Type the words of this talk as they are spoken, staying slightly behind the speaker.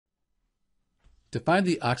To find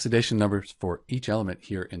the oxidation numbers for each element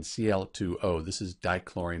here in Cl2O, this is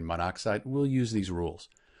dichlorine monoxide, we'll use these rules.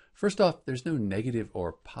 First off, there's no negative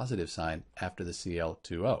or positive sign after the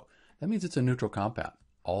Cl2O. That means it's a neutral compound.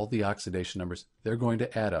 All the oxidation numbers, they're going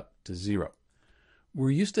to add up to 0.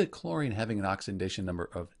 We're used to chlorine having an oxidation number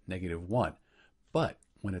of -1, but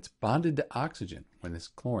when it's bonded to oxygen, when this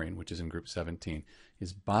chlorine, which is in group 17,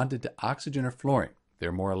 is bonded to oxygen or fluorine,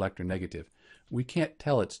 they're more electronegative. We can't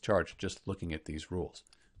tell its charge just looking at these rules.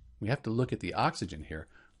 We have to look at the oxygen here,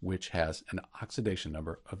 which has an oxidation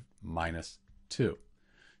number of -2.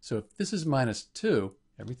 So if this is -2,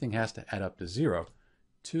 everything has to add up to 0.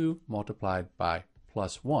 2 multiplied by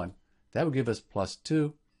 +1, that would give us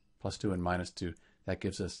 +2, +2 and -2. That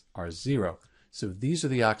gives us our 0. So these are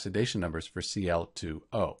the oxidation numbers for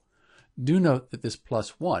Cl2O. Do note that this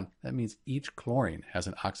 +1, that means each chlorine has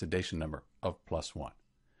an oxidation number of +1.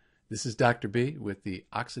 This is Dr. B with the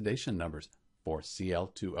oxidation numbers for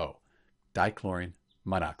Cl2O, dichlorine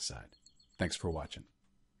monoxide. Thanks for watching.